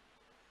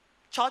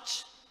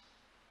 Church,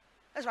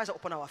 let's rise up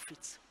upon our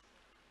feet.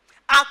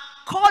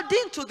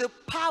 According to the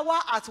power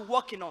at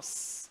work in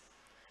us.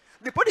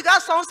 The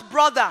prodigal son's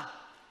brother,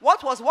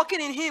 what was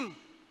working in him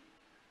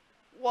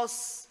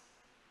was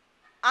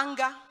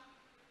anger,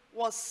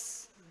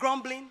 was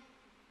grumbling,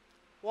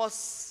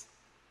 was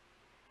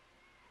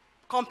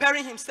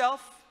comparing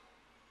himself,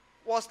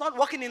 was not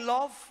walking in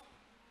love.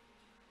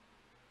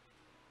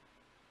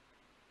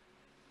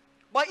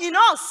 But in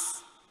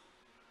us,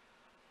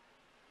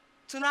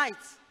 tonight,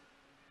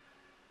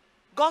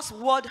 God's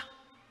word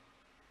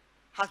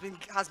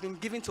has been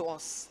given to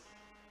us.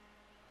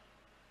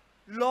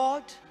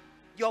 Lord,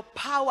 your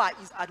power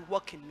is at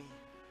work in me.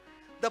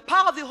 The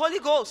power of the Holy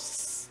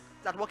Ghost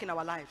is at work in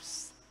our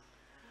lives.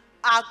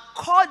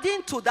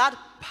 According to that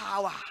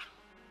power,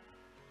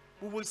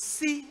 we will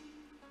see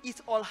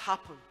it all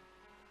happen.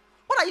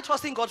 What are you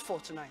trusting God for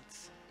tonight?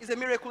 It's a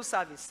miracle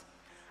service.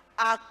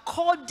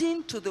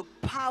 According to the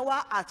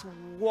power at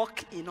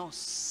work in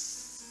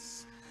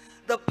us.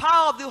 The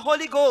power of the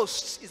Holy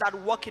Ghost is at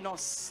work in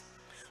us.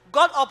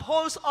 God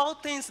upholds all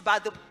things by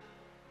the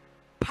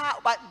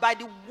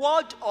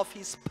word of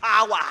his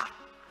power.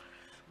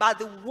 By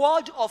the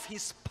word of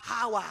his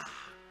power.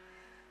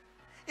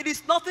 It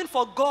is nothing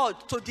for God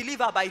to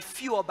deliver by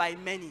few or by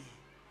many.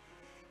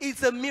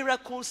 It's a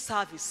miracle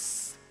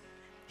service.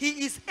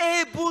 He is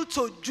able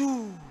to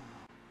do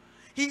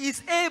He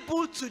is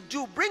able to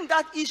do. Bring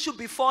that issue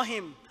before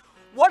him.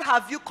 What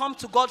have you come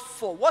to God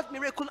for? What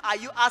miracle are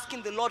you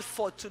asking the Lord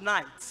for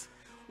tonight?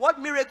 What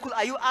miracle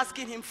are you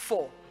asking him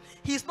for?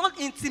 He's not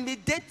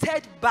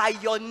intimidated by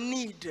your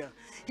need.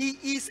 He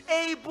is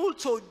able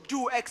to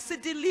do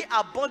exceedingly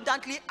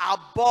abundantly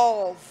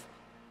above,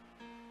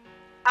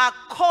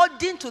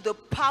 according to the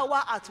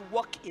power at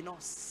work in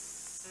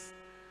us.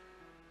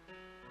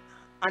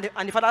 And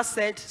the father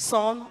said,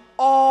 son,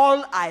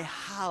 all I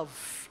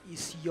have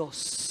is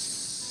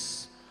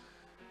yours.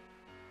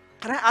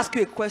 Can I ask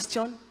you a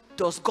question?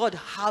 Does God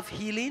have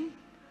healing?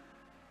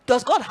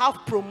 Does God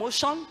have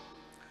promotion?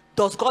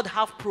 Does God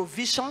have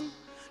provision?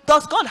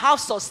 Does God have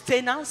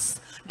sustenance?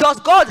 Does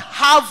God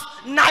have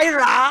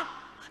naira?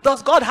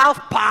 Does God have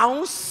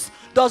pounds?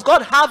 Does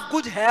God have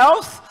good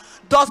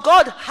health? Does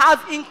God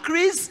have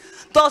increase?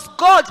 Does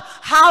God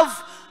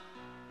have...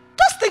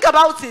 Just think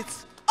about it.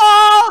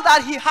 All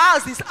that he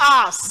has is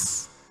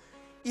ours.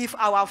 If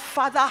our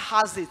Father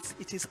has it,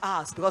 it is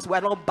ours, because we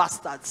are not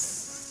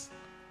bastards.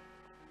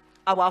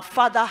 Our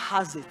Father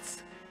has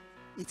it,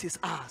 it is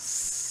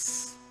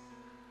ours.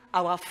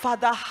 Our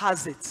Father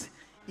has it,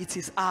 it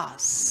is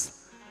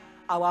ours.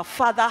 Our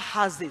Father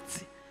has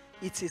it,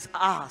 it is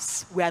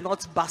ours. We are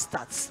not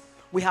bastards.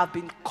 We have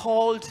been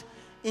called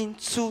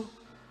into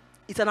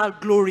eternal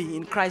glory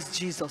in Christ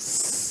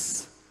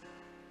Jesus.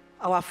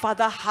 Our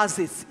Father has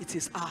it, it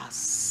is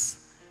ours.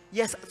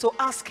 Yes, so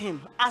ask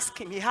him,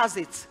 he has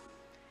it.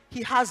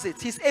 He has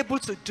it, he's able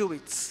to do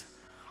it.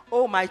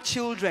 Oh, my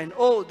children,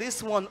 oh,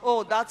 this one,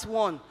 oh, that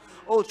one,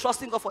 oh,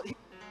 trusting God for...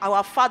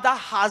 Our Father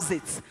has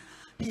it.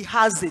 He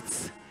has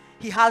it.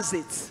 He has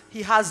it.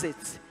 He has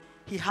it.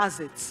 He has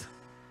it.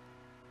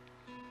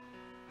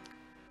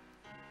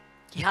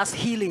 He has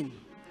healing.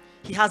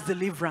 He has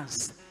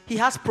deliverance. He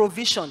has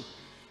provision.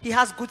 He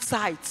has good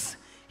sight.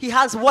 He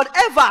has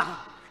whatever.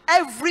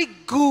 Every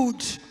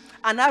good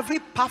and every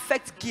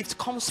perfect gift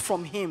comes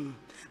from him.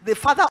 The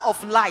Father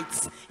of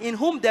lights, in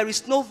whom there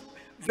is no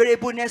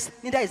variableness,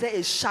 neither is there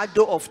a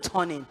shadow of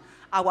turning.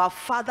 Our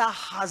Father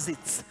has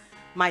it.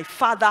 My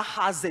Father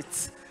has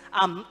it.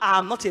 I'm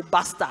not a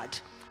bastard.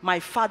 My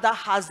Father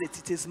has it,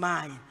 it is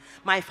mine.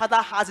 My Father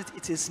has it,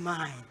 it is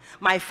mine.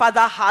 My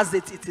Father has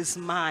it, it is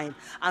mine.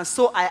 And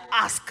so I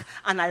ask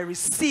and I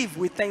receive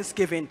with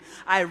thanksgiving.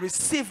 I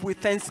receive with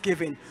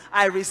thanksgiving.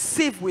 I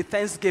receive with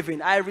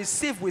thanksgiving. I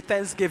receive with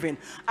thanksgiving.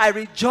 I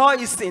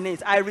rejoice in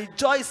it. I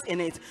rejoice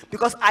in it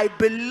because I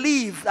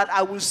believe that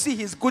I will see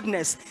his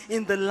goodness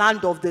in the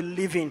land of the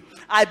living.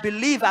 I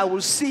believe I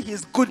will see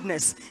his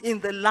goodness in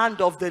the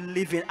land of the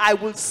living. I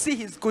will see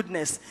his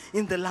goodness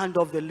in the land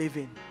of the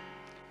living.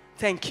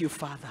 Thank you,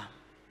 Father.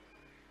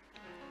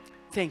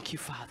 Thank you,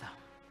 Father.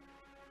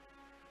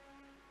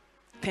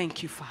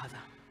 Thank you, Father.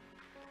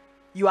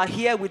 You are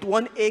here with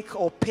one ache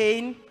or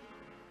pain.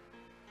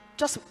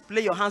 Just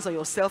lay your hands on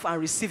yourself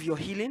and receive your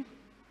healing.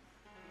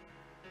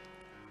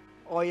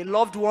 Or a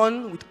loved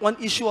one with one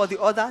issue or the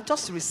other,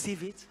 just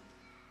receive it.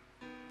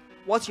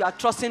 What you are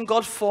trusting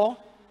God for,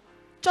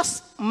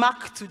 just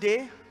mark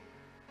today.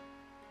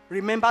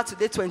 Remember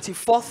today,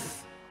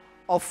 24th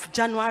of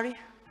January.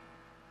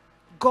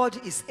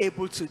 God is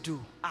able to do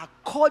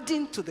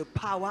according to the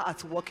power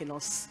at work in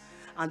us.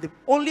 And the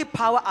only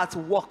power at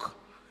work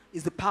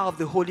is the power of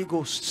the Holy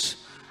Ghost.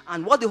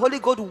 And what the Holy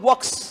Ghost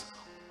works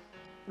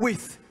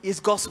with is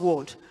God's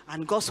word.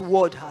 And God's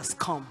word has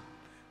come.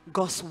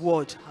 God's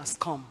word has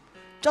come.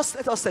 Just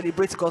let us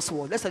celebrate God's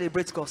word. Let's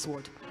celebrate God's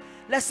word.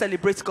 Let's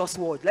celebrate God's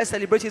word. Let's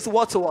celebrate his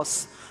word to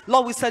us.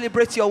 Lord, we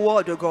celebrate your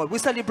word, oh God. We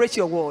celebrate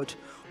your word.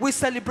 We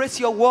celebrate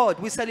your word.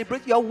 We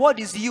celebrate your word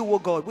is you, oh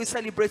God. We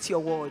celebrate your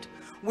word.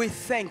 We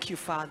thank you,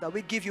 Father.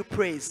 We give you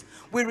praise.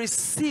 We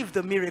receive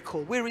the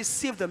miracle. We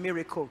receive the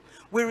miracle.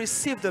 We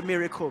receive the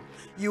miracle.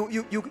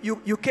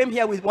 You came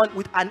here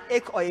with an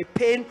ache or a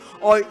pain,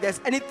 or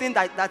there's anything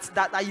that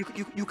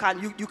you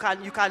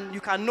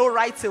can know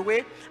right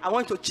away. I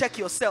want you to check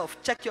yourself.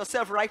 Check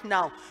yourself right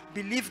now.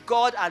 Believe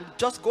God and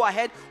just go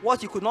ahead.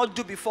 What you could not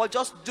do before,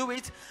 just do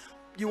it.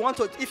 You want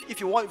to,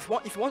 if you want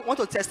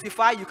to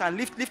testify, you can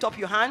lift up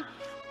your hand.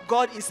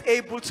 God is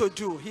able to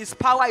do. His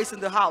power is in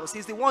the house.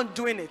 He's the one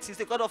doing it. He's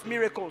the God of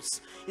miracles.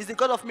 He's the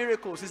God of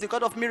miracles. He's the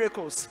God of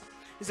miracles.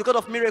 He's the God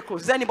of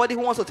miracles. Is there anybody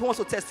who wants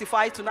to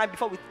testify tonight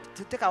before we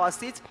take our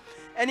seat?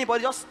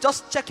 Anybody?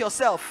 Just check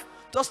yourself.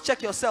 Just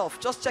check yourself.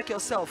 Just check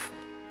yourself.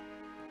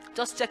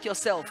 Just check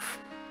yourself.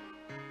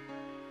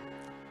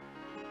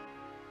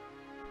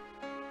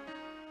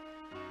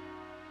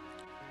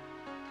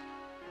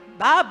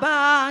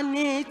 Bàbá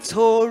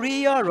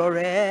nítorí ọ̀rọ̀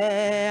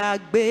rẹ̀ a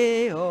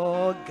gbé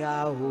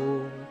ọ̀gá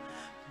o.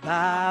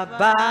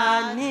 Bàbá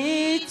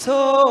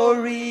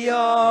nítorí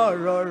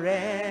ọ̀rọ̀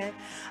rẹ̀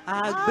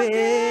a gbé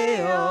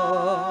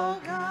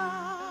ọ̀gá.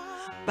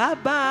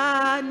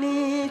 Bàbá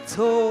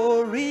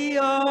nítorí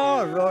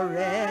ọ̀rọ̀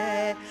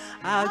rẹ̀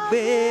a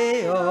gbé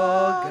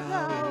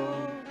ọ̀gá o.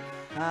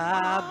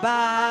 Bàbá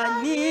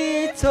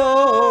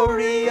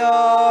nítorí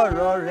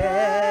ọ̀rọ̀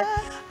rẹ̀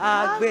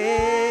a gbé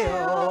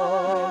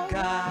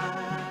ọ̀gá.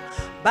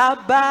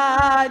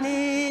 Bàbá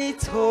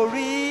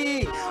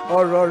nítorí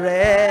ọ̀rọ̀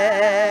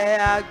rẹ̀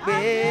á gbé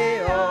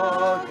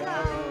ọ̀gá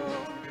o.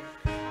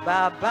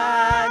 Bàbá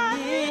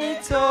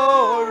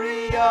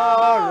nítorí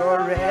ọ̀rọ̀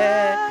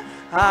rẹ̀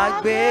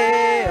á gbé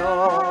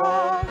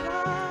ọ̀gá.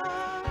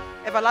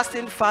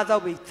 Everlasting Father,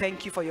 we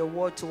thank you for your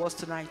word to us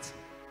tonight.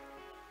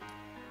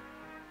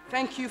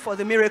 Thank you for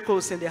the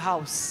miracles in the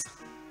house.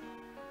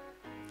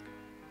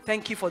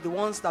 Thank you for the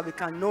ones that we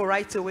can know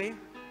right away.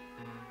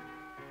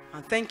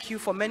 And thank you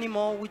for many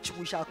more which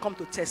we shall come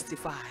to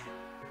testify.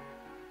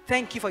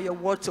 Thank you for your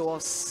word to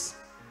us.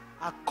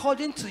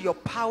 According to your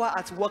power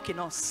at work in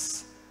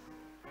us,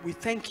 we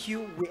thank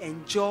you, we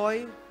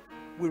enjoy,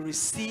 we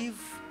receive,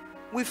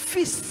 we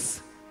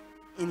feast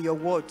in your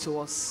word to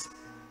us.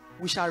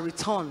 We shall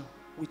return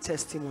with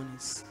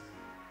testimonies.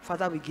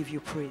 Father, we give you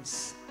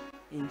praise.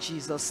 In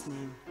Jesus'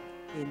 name,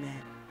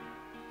 amen.